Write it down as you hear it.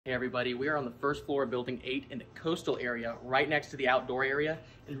Hey everybody, we are on the first floor of building 8 in the coastal area, right next to the outdoor area,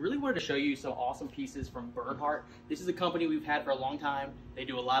 and really wanted to show you some awesome pieces from Bernhardt. This is a company we've had for a long time. They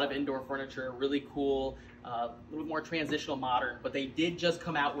do a lot of indoor furniture, really cool, a little bit more transitional modern, but they did just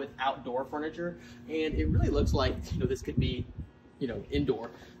come out with outdoor furniture, and it really looks like, this could be, indoor.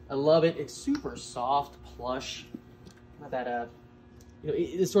 I love it. It's super soft, plush. Not that,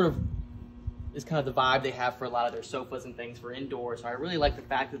 it's sort of is kind of the vibe they have for a lot of their sofas and things for indoors. So I really like the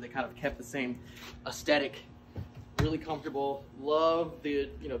fact that they kind of kept the same aesthetic. Really comfortable. Love the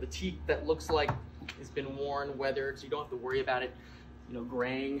the teak that looks like it's been worn, weathered, so you don't have to worry about it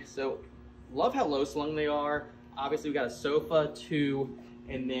graying. So love how low slung they are. Obviously we got a sofa too,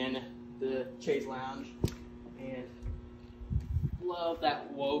 and then the Chaise lounge, and love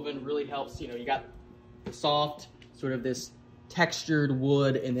that woven. Really helps. You got the soft sort of this textured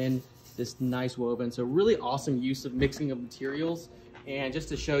wood, and then this nice woven. So really awesome use of mixing of materials. And just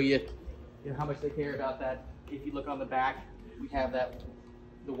to show you, how much they care about that, if you look on the back, we have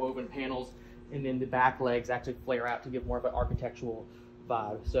the woven panels, and then the back legs actually flare out to give more of an architectural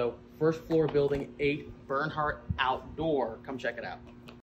vibe. So first floor building 8, Bernhardt Outdoor. Come check it out.